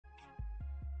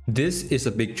This is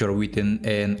a picture within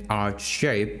an arch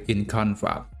shape in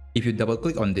Canva. If you double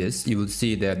click on this, you will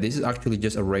see that this is actually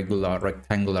just a regular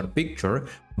rectangular picture,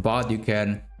 but you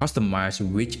can customize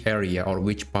which area or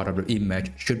which part of the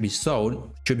image should be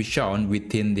shown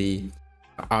within the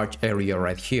arch area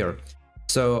right here.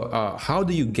 So how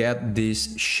do you get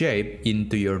this shape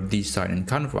into your design in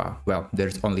Canva? Well,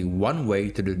 there's only one way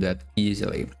to do that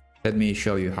easily. Let me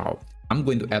show you how. I'm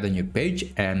going to add a new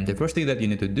page, and the first thing that you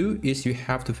need to do is you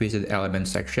have to visit the element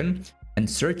section and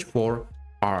search for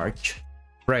arch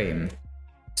frame.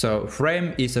 So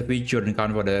frame is a feature in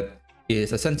Canva that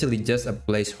is essentially just a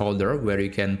placeholder where you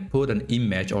can put an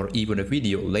image or even a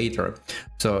video later.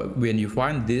 So when you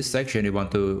find this section, you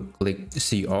want to click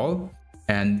see all,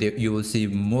 and you will see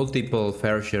multiple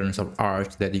versions of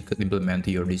arch that you could implement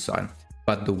to your design.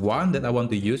 But the one that I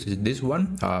want to use is this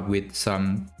one with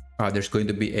some there's going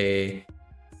to be a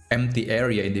empty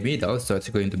area in the middle, so it's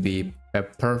going to be a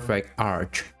perfect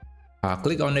arch.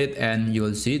 Click on it and you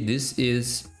will see this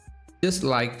is just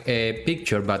like a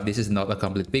picture, but this is not a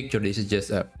complete picture. This is just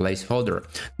a placeholder.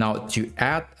 Now to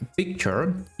add a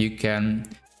picture, you can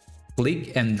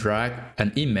click and drag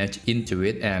an image into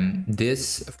it, and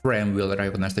this frame will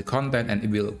recognize the content and it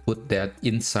will put that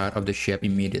inside of the shape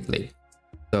immediately.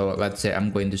 So let's say I'm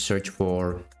going to search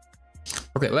for,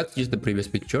 okay, let's use the previous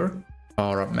picture,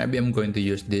 or maybe I'm going to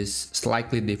use this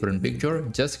slightly different picture.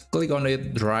 Just click on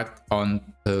it, drag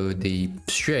onto the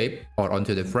shape or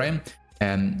onto the frame,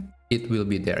 and it will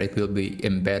be there. It will be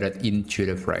embedded into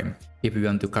the frame. If you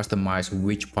want to customize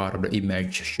which part of the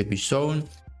image should be shown,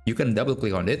 you can double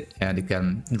click on it and you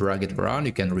can drag it around,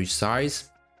 you can resize,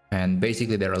 and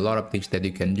basically there are a lot of things that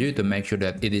you can do to make sure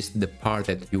that it is the part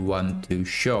that you want to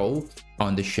show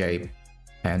on the shape.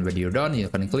 And when you're done, you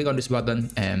can click on this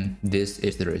button and this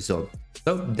is the result.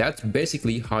 So that's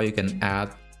basically how you can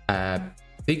add a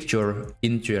picture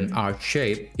into an arch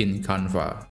shape in Canva.